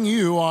to bring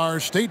you our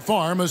State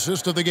Farm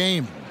assist of the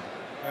game.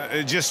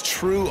 Just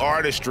true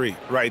artistry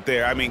right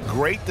there. I mean,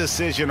 great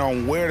decision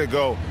on where to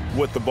go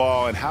with the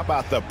ball, and how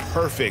about the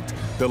perfect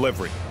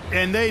delivery?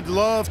 And they'd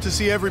love to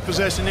see every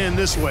possession end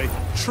this way.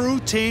 True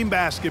team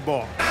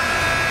basketball.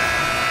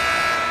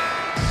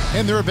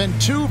 And there have been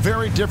 2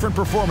 very different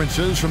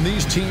performances from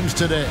these teams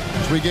today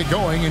as we get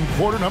going in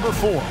quarter number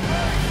 4.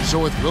 So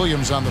with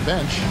Williams on the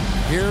bench,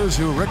 here's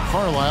who Rick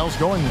Carlisle's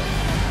going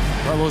with.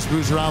 Carlos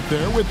Boozer out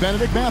there with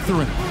Benedict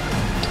Mathurin.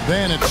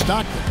 Then it's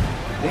Stockton.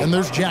 And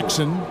there's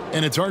Jackson,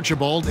 and it's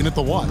Archibald in at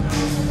the 1.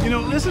 You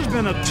know, this has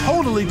been a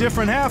totally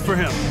different half for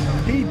him.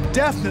 He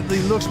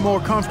definitely looks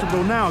more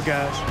comfortable now,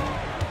 guys.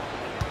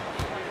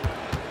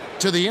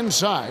 To the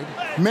inside,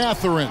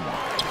 Mathurin.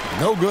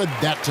 No good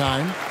that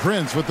time.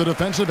 Prince with the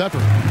defensive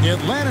effort.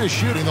 Atlanta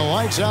shooting the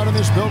lights out in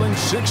this building,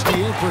 68%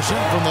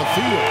 from the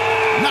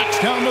field. Knocks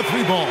down the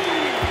 3 ball.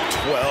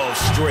 12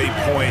 straight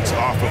points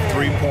off of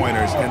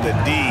three-pointers, and the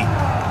D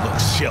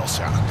looks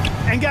shell-shocked.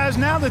 And guys,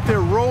 now that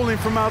they're rolling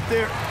from out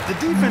there, the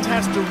defense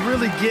has to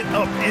really get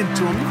up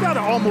into them. You've got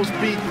to almost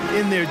be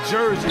in their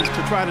jerseys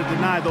to try to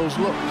deny those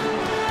looks.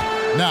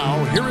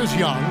 Now, here is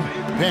Young.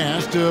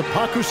 Pass to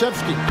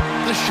Pakusevsky.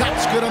 The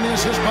shot's good on the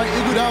assist by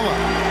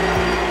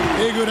Iguodala.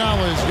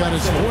 Iguodala's got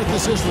his 4th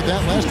assist with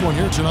that last one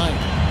here tonight.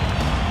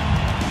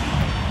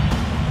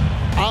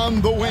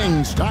 On the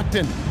wing,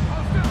 Stockton.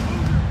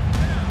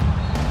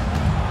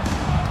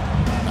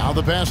 Now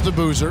the pass to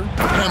Boozer,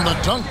 and the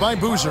dunk by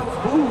Boozer.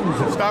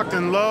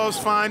 Stockton loves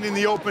finding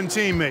the open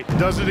teammate.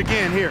 Does it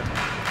again here.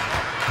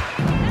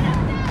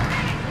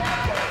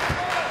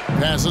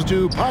 Passes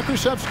to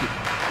Pokusevski.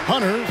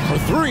 Hunter for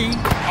 3.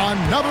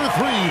 Another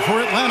 3 for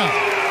Atlanta.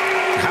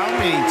 How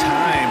many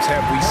times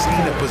have we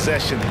seen a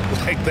possession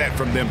like that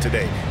from them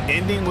today,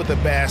 ending with a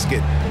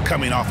basket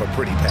coming off a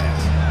pretty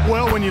pass?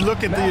 Well, when you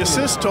look at the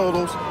assist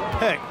totals,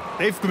 heck,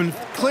 they've been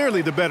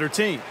clearly the better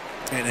team.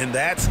 And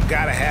that's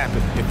got to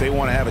happen if they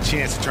want to have a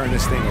chance to turn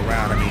this thing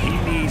around. I mean,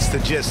 he needs to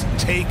just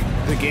take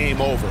the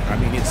game over. I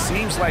mean, it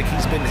seems like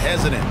he's been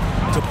hesitant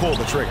to pull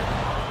the trigger.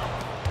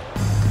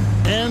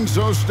 And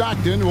so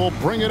Stockton will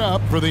bring it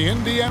up for the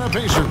Indiana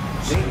Pacers.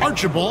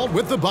 Archibald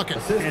with the bucket.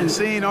 And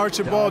seeing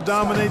Archibald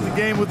dominate the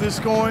game with this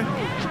scoring,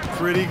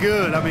 pretty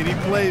good. I mean, he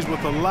plays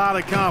with a lot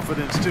of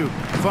confidence, too.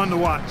 Fun to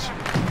watch.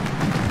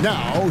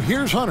 Now,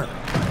 here's Hunter.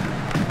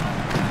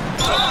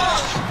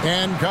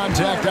 And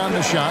contact on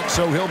the shot,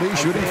 so he'll be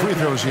shooting free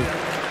throws here.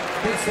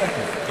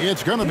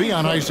 It's going to be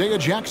on Isaiah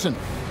Jackson.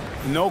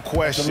 No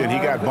question he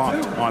got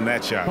bumped on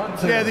that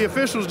shot. Yeah, the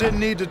officials didn't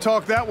need to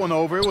talk that one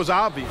over. It was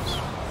obvious.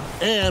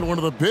 And one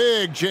of the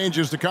big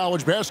changes to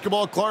college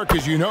basketball, Clark,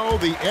 is, you know,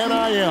 the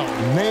NIL,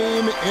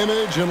 name,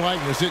 image, and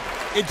likeness.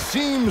 It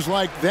seems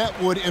like that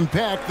would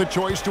impact the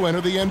choice to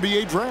enter the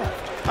NBA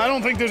draft. I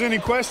don't think there's any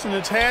question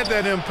it's had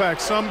that impact.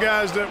 Some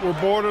guys that were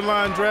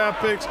borderline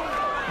draft picks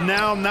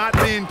now not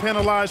being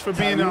penalized for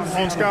being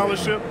on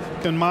scholarship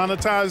can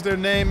monetize their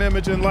name,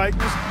 image, and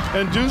likeness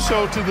and do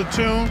so to the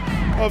tune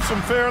of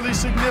some fairly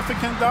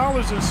significant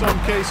dollars in some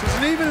cases.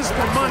 And even if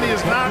the money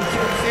is not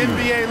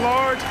NBA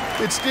large,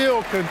 it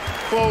still could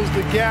close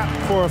the gap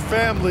for a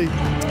family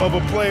of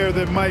a player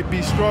that might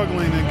be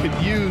struggling and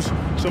could use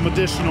some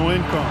additional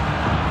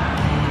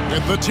income.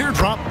 With the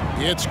teardrop,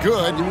 it's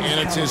good, and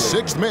it's his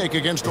 6th make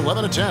against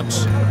 11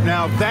 attempts.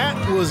 Now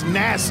that was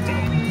nasty.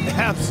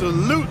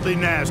 Absolutely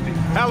nasty.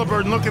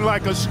 Halliburton looking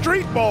like a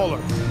street baller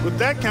with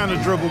that kind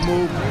of dribble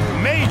move.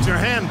 Major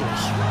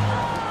handles.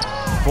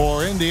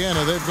 For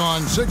Indiana, they've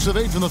gone 6 of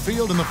 8 from the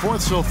field in the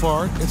 4th so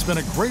far. It's been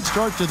a great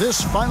start to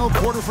this final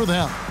quarter for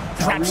them.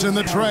 Traps in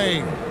the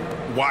tray.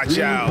 Watch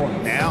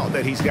out. Now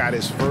that he's got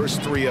his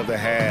first 3 of the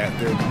half,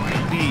 there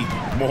might be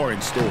more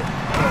in store.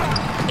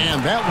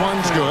 And that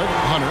one's good.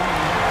 Hunter.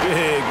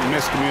 Big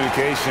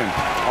miscommunication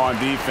on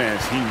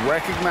defense. He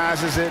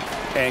recognizes it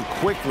and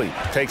quickly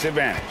takes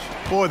advantage.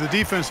 Boy, the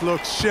defense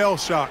looks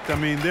shell-shocked. I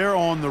mean, they're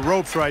on the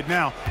ropes right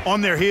now,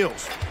 on their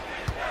heels.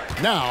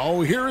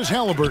 Now, here is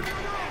Halliburton.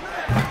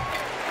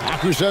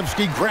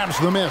 Pokusevski grabs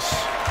the miss.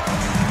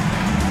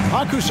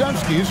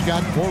 Pokusevski's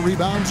got 4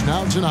 rebounds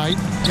now tonight.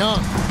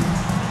 Young.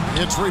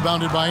 It's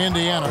rebounded by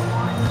Indiana.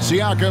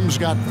 Siakam's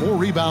got 4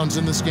 rebounds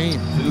in this game.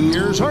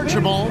 Here's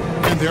Archibald,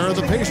 and there are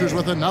the Pacers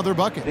with another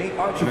bucket.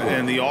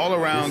 And the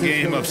all-around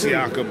game of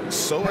Siakam,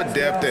 so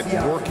adept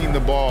at working the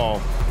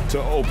ball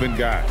to open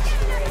guys.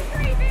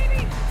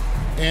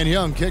 And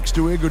Young kicks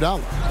to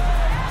Iguodala.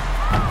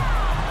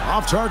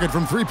 Off target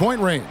from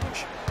 3-point range.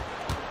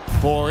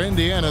 For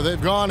Indiana,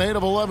 they've gone 8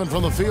 of 11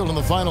 from the field in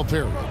the final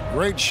period.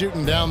 Great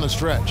shooting down the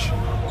stretch.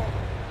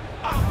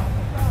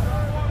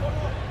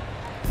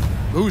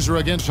 Boozer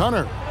against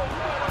Hunter.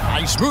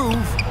 Nice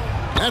move.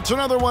 That's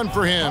another one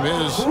for him.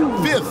 His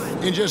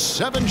 5th in just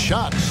 7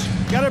 shots.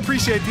 Got to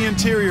appreciate the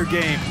interior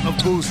game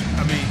of Boozer.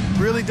 I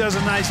mean, really does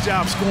a nice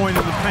job scoring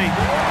in the paint.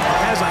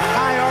 Has a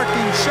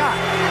high-arcing shot.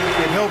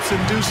 It helps him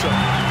do so.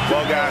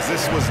 Well, guys,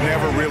 this was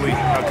never really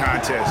a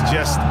contest.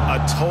 Just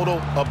a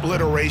total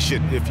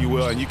obliteration, if you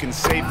will. And you can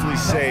safely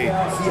say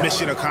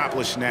mission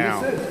accomplished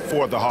now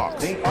for the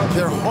Hawks.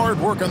 Their hard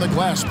work on the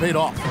glass paid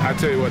off. I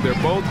tell you what, they're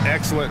both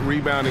excellent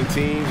rebounding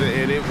teams,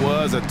 and it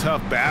was a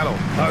tough battle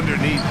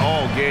underneath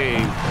all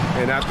game.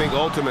 And I think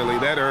ultimately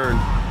that earned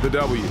the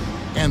W.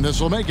 And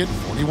this will make it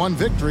 41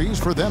 victories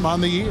for them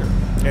on the year.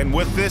 And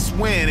with this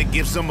win, it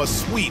gives them a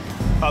sweep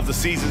of the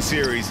season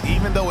series,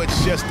 even though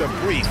it's just a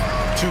brief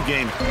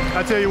 2-game.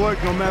 I tell you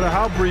what, no matter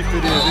how brief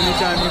it is,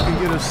 anytime you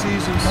can get a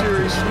season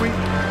series sweep,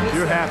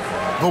 you're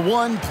happy. The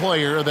one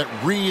player that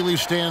really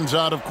stands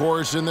out, of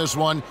course, in this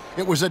one,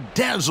 it was a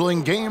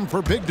dazzling game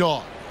for Big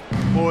Dog.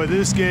 Boy,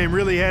 this game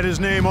really had his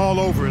name all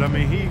over it. I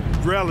mean, he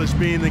relished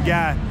being the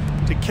guy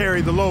to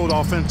carry the load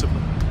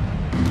offensively.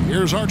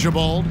 Here's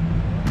Archibald.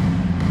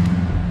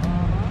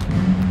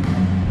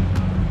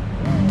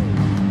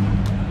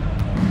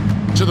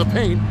 To the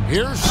paint,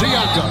 here's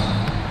Siakam.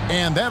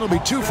 And that'll be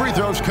 2 free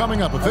throws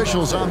coming up.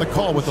 Officials on the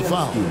call with the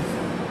foul.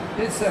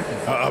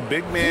 A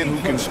big man who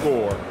can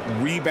score,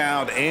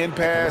 rebound, and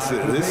pass.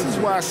 This is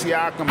why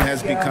Siakam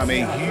has become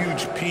a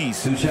huge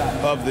piece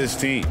of this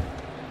team.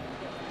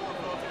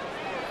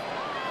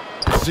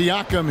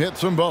 Siakam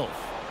hits them both.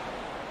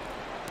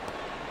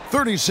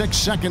 36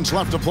 seconds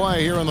left to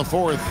play here in the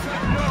 4th.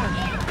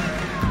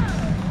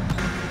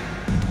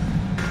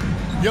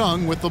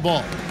 Young with the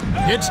ball.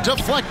 It's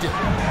deflected.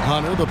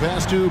 Hunter, the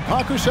pass to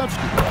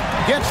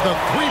Pokusevski. Gets the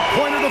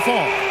three-pointer to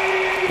fall.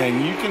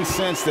 And you can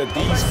sense that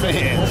these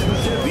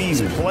fans,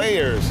 these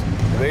players,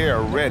 they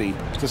are ready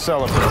to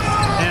celebrate.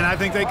 And I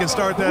think they can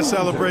start that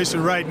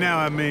celebration right now.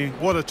 I mean,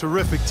 what a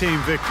terrific team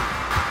victory.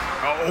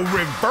 Oh,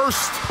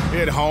 reversed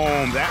it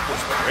home. That was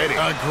pretty.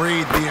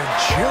 Agreed. The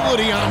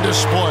agility on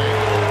display.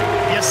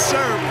 Yes,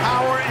 sir.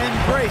 Power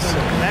and grace.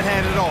 That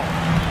had it all.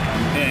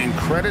 And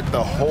credit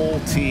the whole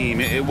team.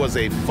 It was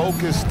a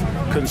focused,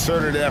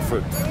 concerted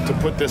effort to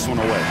put this one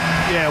away.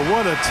 Yeah,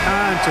 what a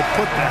time to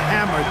put the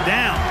hammer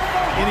down.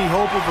 Any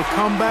hope of a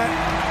comeback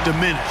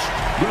diminished.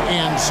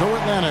 And so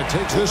Atlanta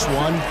takes this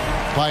one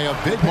by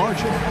a big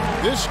margin.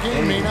 This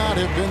game may not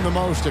have been the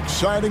most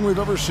exciting we've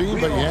ever seen,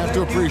 but you have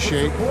to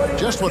appreciate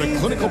just what a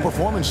clinical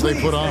performance they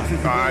put on.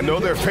 I know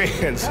their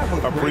fans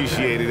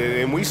appreciated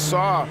it, and we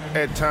saw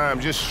at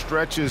times just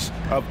stretches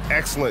of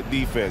excellent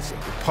defense.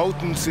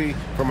 Potency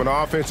from an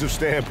offensive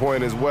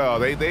standpoint as well.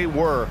 They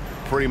were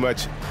pretty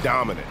much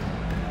dominant.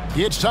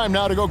 It's time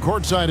now to go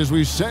courtside as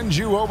we send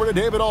you over to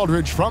David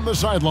Aldridge from the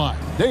sideline.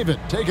 David,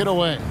 take it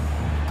away.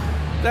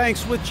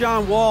 Thanks with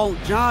John Wall.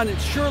 John, it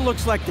sure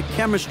looks like the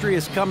chemistry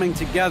is coming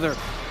together.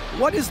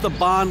 What is the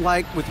bond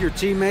like with your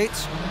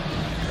teammates?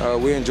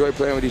 We enjoy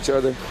playing with each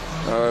other.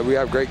 We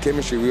have great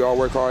chemistry. We all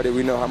work hard and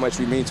we know how much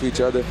we mean to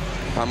each other,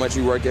 how much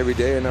we work every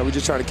day, and we're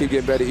just trying to keep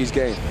getting better each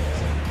game.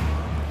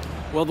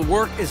 Well, the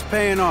work is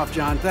paying off,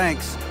 John.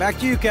 Thanks. Back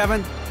to you,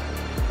 Kevin.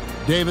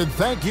 David,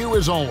 thank you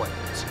as always.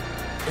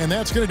 And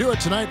that's going to do it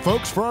tonight,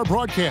 folks, for our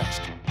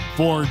broadcast.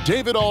 For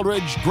David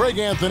Aldridge, Greg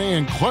Anthony,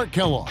 and Clark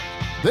Kellogg,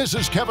 this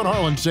is Kevin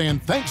Harlan saying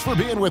thanks for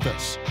being with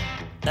us.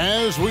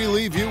 As we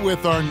leave you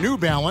with our New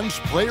Balance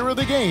Player of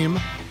the Game,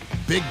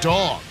 Big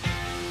Dog.